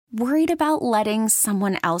Worried about letting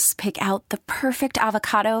someone else pick out the perfect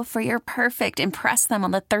avocado for your perfect impress them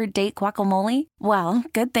on the third date guacamole? Well,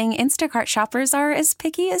 good thing Instacart shoppers are as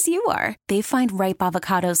picky as you are. They find ripe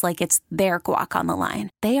avocados like it's their guac on the line.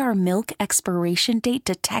 They are milk expiration date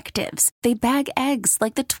detectives. They bag eggs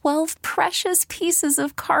like the 12 precious pieces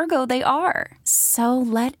of cargo they are. So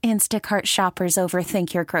let Instacart shoppers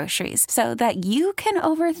overthink your groceries so that you can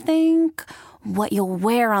overthink what you'll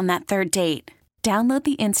wear on that third date. Download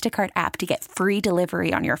the Instacart app to get free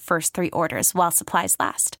delivery on your first 3 orders while supplies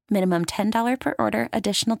last. Minimum $10 per order.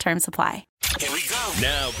 Additional terms apply. Here we go.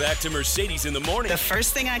 Now back to Mercedes in the morning. The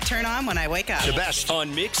first thing I turn on when I wake up. The best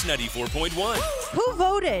on Mix 94.1. Who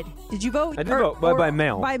voted? Did you vote? I did vote by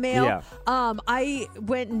mail. By mail? Yeah. I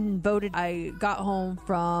went and voted. I got home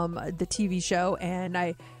from the TV show and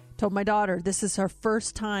I told my daughter this is her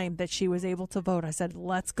first time that she was able to vote. I said,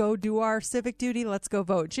 let's go do our civic duty. Let's go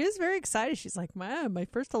vote. She was very excited. She's like, man, my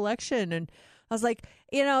first election. And I was like,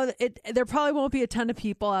 there probably won't be a ton of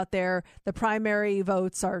people out there. The primary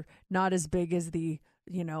votes are not as big as the,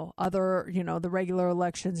 the regular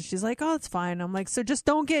elections. And she's like, oh, it's fine. I'm like, so just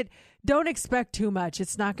don't expect too much.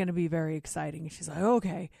 It's not going to be very exciting. And she's like,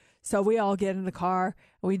 okay. So we all get in the car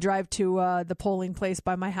and we drive to the polling place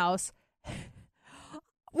by my house.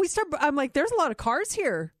 I'm like, there's a lot of cars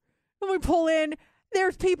here. And we pull in,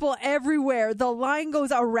 there's people everywhere. The line goes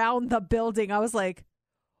around the building. I was like,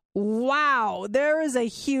 wow, there is a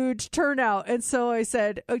huge turnout. And so I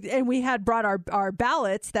said, and we had brought our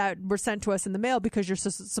ballots that were sent to us in the mail because you're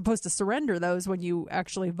supposed to surrender those when you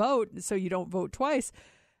actually vote so you don't vote twice.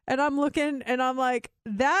 And I'm looking and I'm like,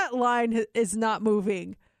 that line is not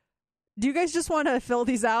moving. Do you guys just want to fill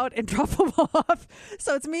these out and drop them off?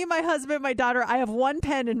 So it's me, my husband, my daughter. I have one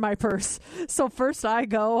pen in my purse. So first I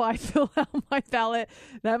go, I fill out my ballot.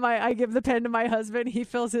 Then I give the pen to my husband. He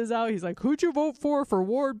fills his out. He's like, who'd you vote for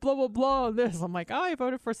Ward, blah, blah, blah, and this. I'm like, I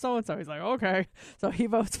voted for so-and-so. He's like, okay. So he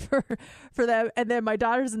votes for them. And then my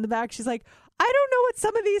daughter's in the back. She's like, I don't know what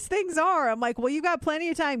some of these things are. I'm like, well, you got plenty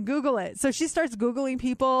of time. Google it. So she starts Googling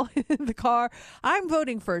people in the car. I'm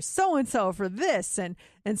voting for so-and-so for this and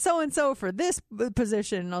so-and-so for this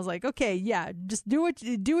position. And I was like, okay, yeah, just do what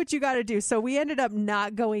you got to do. So we ended up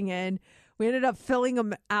not going in. We ended up filling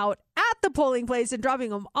them out at the polling place and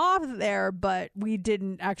dropping them off there, but we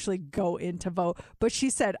didn't actually go in to vote. But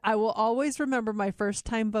she said, I will always remember my first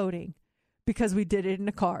time voting because we did it in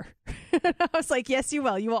a car. I was like, yes, you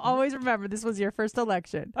will. You will always remember this was your first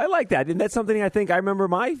election. I like that. And that's something I think I remember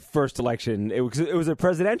my first election. It was a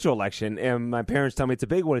presidential election. And my parents tell me it's a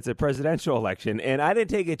big one. It's a presidential election. And I didn't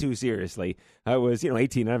take it too seriously. I was, 18. I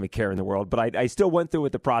didn't have a care in the world. But I still went through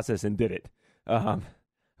with the process and did it. I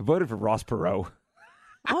voted for Ross Perot.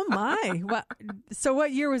 Oh, my. So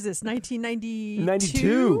what year was this? 1992?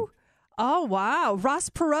 92. Oh, wow. Ross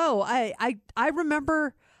Perot. I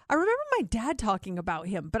remember my dad talking about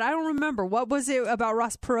him, but I don't remember. What was it about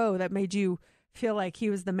Ross Perot that made you feel like he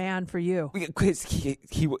was the man for you? Because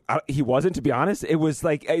he wasn't, to be honest. It was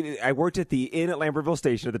like I worked at the inn at Lambertville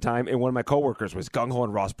Station at the time, and one of my coworkers was gung-ho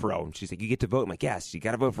on Ross Perot. And she's like, you get to vote. I'm like, yes, you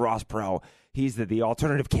got to vote for Ross Perot. He's the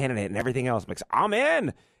alternative candidate and everything else. I'm like, I'm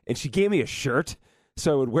in. And she gave me a shirt.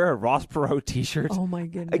 So I would wear a Ross Perot T-shirt. Oh, my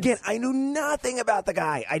goodness. Again, I knew nothing about the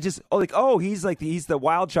guy. I just, he's the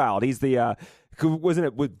wild child. He's the, wasn't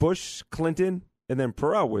it with Bush, Clinton, and then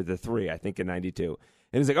Perot were the three, I think, in 92.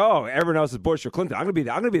 And he's like, oh, everyone else is Bush or Clinton. I'm gonna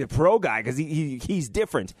be the Perot guy because he's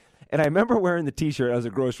different. And I remember wearing the T-shirt. I was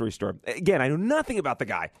at a grocery store. Again, I knew nothing about the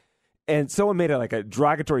guy. And someone made a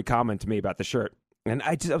derogatory comment to me about the shirt. And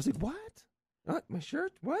I was like, what? My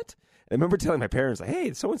shirt? What? I remember telling my parents, like,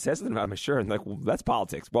 hey, someone says something about my shirt. And like, well, that's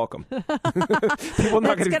politics. Welcome. People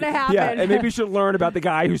That's going to happen. Yeah, and maybe you should learn about the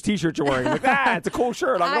guy whose T-shirt you're wearing. Like, it's a cool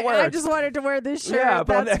shirt. I'm going to wear it. I just wanted to wear this shirt. Yeah,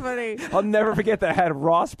 that's funny. I'll never forget that I had a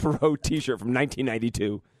Ross Perot T-shirt from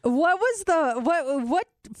 1992. What was what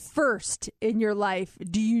first in your life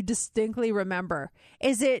do you distinctly remember?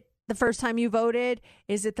 Is it the first time you voted?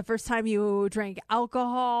 Is it the first time you drank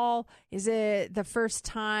alcohol? Is it the first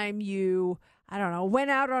time you, I don't know, went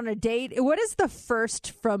out on a date? What is the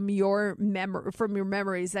first from your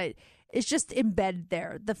memories that is just embedded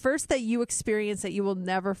there? The first that you experienced that you will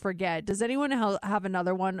never forget. Does anyone have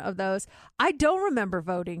another one of those? I don't remember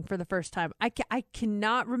voting for the first time. I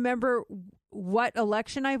cannot remember what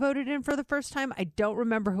election I voted in for the first time. I don't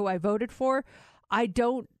remember who I voted for. I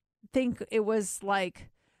don't think it was like,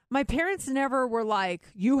 my parents never were like,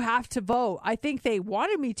 you have to vote. I think they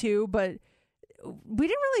wanted me to, but we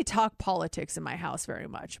didn't really talk politics in my house very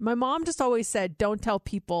much. My mom just always said, don't tell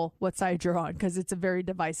people what side you're on because it's a very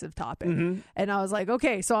divisive topic. Mm-hmm. And I was like,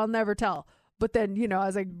 okay, so I'll never tell. But then,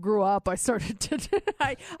 as I grew up, I started to,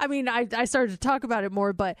 I started to talk about it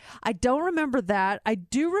more, but I don't remember that. I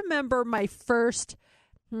do remember my first,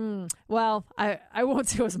 well, I won't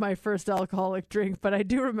say it was my first alcoholic drink, but I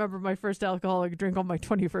do remember my first alcoholic drink on my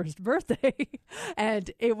 21st birthday.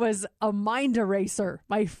 And it was a mind eraser.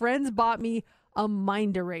 My friends bought me a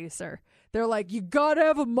mind eraser. They're like, you gotta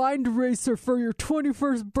have a mind eraser for your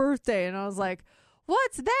 21st birthday. And I was like,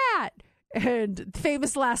 what's that? And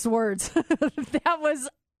famous last words. That was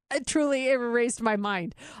truly erased my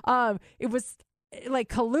mind. It was like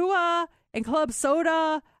Kahlua and club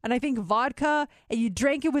soda and I think vodka, and you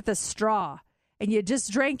drank it with a straw, and you just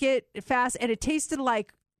drank it fast, and it tasted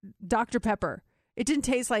like Dr. Pepper. It didn't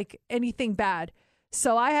taste like anything bad.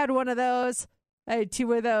 So I had one of those. I had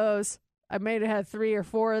 2 of those. I may have had 3 or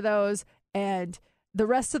 4 of those, and the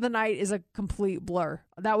rest of the night is a complete blur.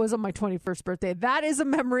 That was on my 21st birthday. That is a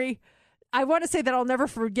memory I want to say that I'll never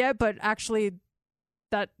forget, but actually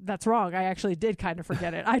that's wrong. I actually did kind of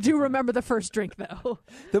forget it. I do remember the first drink, though.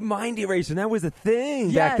 The mind eraser, that was a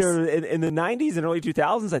thing back there in the 90s and early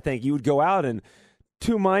 2000s, I think. You would go out and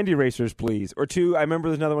 2 mind erasers, please. Or 2, I remember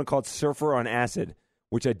there's another one called Surfer on Acid,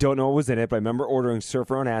 which I don't know what was in it, but I remember ordering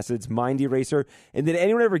Surfer on Acid's mind eraser. And did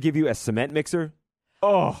anyone ever give you a cement mixer?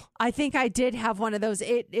 Oh. I think I did have one of those.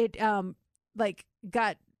 It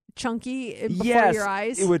got chunky before your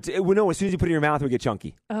eyes? It would. No, as soon as you put it in your mouth, it would get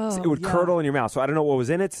chunky. Oh, it would curdle in your mouth. So I don't know what was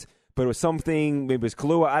in it, but it was something. Maybe it was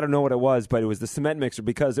Kahlua. I don't know what it was, but it was the cement mixer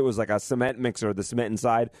because it was like a cement mixer, the cement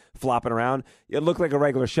inside flopping around. It looked like a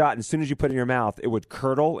regular shot, and as soon as you put it in your mouth, it would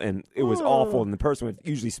curdle, and it was awful, and the person would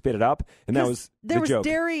usually spit it up, and that was the joke. There was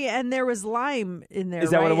dairy and there was lime in there, Is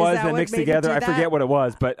that right? what it was? That mixed together? I forget what it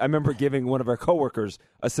was, but I remember giving one of our coworkers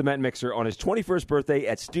a cement mixer on his 21st birthday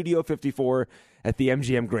at Studio 54 at the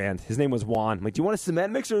MGM Grand. His name was Juan. I'm like, do you want a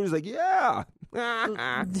cement mixer? He was like, yeah.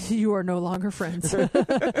 You are no longer friends.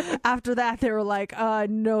 After that, they were like,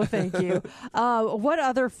 no, thank you. What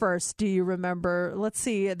other first do you remember? Let's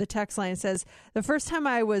see. The text line says, the first time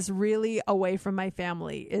I was really away from my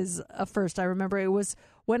family is a first. I remember it was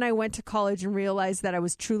when I went to college and realized that I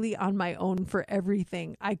was truly on my own for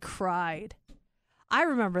everything. I cried. I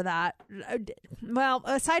remember that. Well,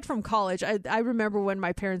 aside from college, I remember when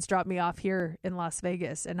my parents dropped me off here in Las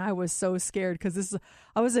Vegas, and I was so scared because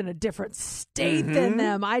I was in a different state than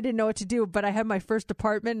them. I didn't know what to do, but I had my first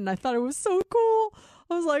apartment, and I thought it was so cool.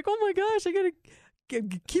 I was like, oh my gosh, I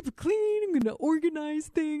gotta keep it clean. I'm gonna organize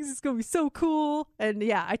things. It's gonna be so cool. And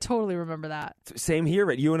yeah, I totally remember that. Same here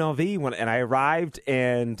at UNLV and I arrived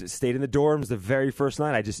and stayed in the dorms the very first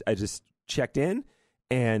night. I just checked in.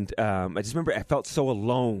 And I just remember I felt so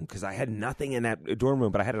alone because I had nothing in that dorm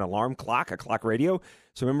room, but I had an alarm clock, a clock radio.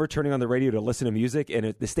 So I remember turning on the radio to listen to music,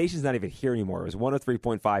 and the station's not even here anymore. It was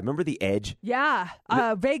 103.5. Remember The Edge? Yeah,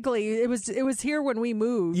 vaguely. It was here when we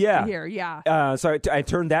moved here, yeah. So I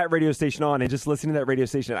turned that radio station on and just listening to that radio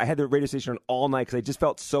station. I had the radio station on all night because I just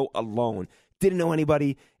felt so alone. Didn't know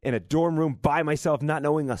anybody, in a dorm room by myself, not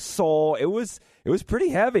knowing a soul. It was pretty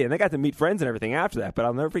heavy, and I got to meet friends and everything after that, but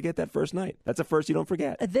I'll never forget that first night. That's a first you don't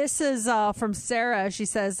forget. This is from Sarah. She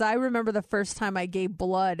says, I remember the first time I gave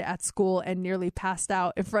blood at school and nearly passed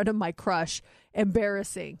out in front of my crush.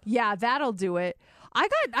 Embarrassing. Yeah, that'll do it. I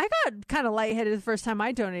got kind of lightheaded the first time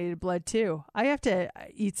I donated blood, too. I have to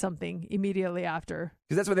eat something immediately after.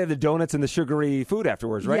 Because that's why they have the donuts and the sugary food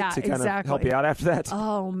afterwards, right? Yeah, to kind exactly. of help you out after that.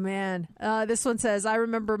 Oh, man. This one says, I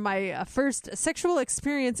remember my first sexual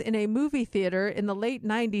experience in a movie theater in the late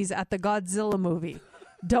 90s at the Godzilla movie.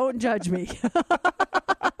 Don't judge me.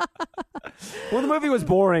 Well, the movie was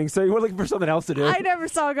boring, so you were looking for something else to do. I never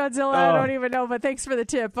saw Godzilla. I don't even know, but thanks for the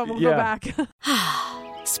tip. I'm going to go back.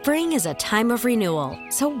 Spring is a time of renewal,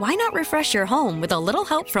 so why not refresh your home with a little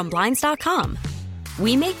help from Blinds.com?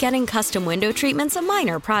 We make getting custom window treatments a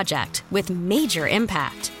minor project with major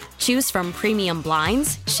impact. Choose from premium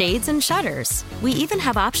blinds, shades, and shutters. We even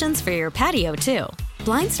have options for your patio, too.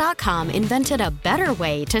 Blinds.com invented a better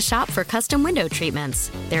way to shop for custom window treatments.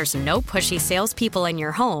 There's no pushy salespeople in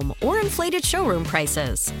your home or inflated showroom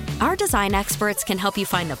prices. Our design experts can help you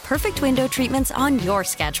find the perfect window treatments on your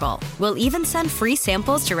schedule. We'll even send free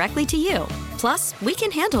samples directly to you. Plus, we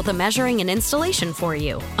can handle the measuring and installation for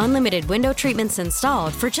you. Unlimited window treatments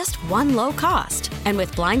installed for just one low cost. And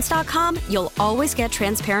with Blinds.com, you'll always get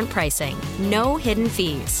transparent pricing. No hidden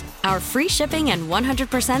fees. Our free shipping and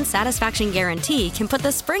 100% satisfaction guarantee can put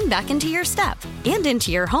the spring back into your step and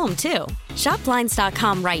into your home, too. Shop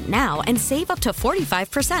Blinds.com right now and save up to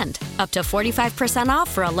 45%. Up to 45%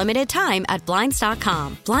 off for a limited time at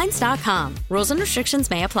Blinds.com. Blinds.com. Rules and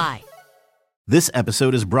restrictions may apply. This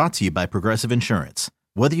episode is brought to you by Progressive Insurance.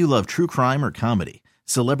 Whether you love true crime or comedy,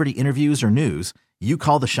 Celebrity interviews or news, you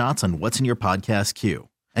call the shots on what's in your podcast queue.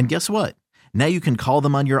 And guess what? Now you can call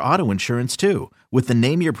them on your auto insurance too with the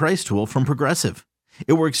Name Your Price tool from Progressive.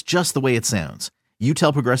 It works just the way it sounds. You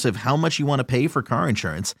tell Progressive how much you want to pay for car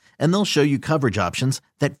insurance, and they'll show you coverage options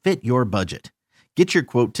that fit your budget. Get your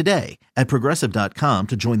quote today at Progressive.com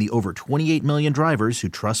to join the over 28 million drivers who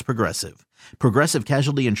trust Progressive. Progressive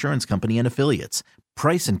Casualty Insurance Company and Affiliates.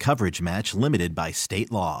 Price and coverage match limited by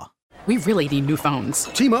state law. We really need new phones.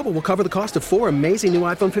 T-Mobile will cover the cost of 4 amazing new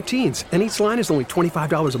iPhone 15s, and each line is only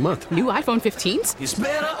 $25 a month. New iPhone 15s? It's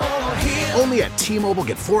better over here. Only at T-Mobile,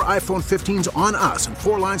 get 4 iPhone 15s on us and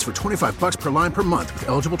 4 lines for $25 per line per month with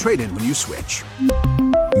eligible trade-in when you switch.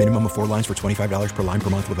 Minimum of 4 lines for $25 per line per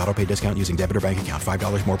month with autopay discount using debit or bank account.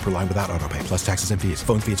 $5 more per line without autopay, plus taxes and fees.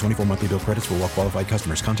 Phone fee at 24 monthly bill credits for well-qualified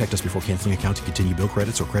customers. Contact us before canceling account to continue bill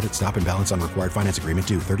credits or credit stop and balance on required finance agreement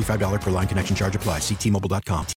due. $35 per line connection charge applies. See T-Mobile.com.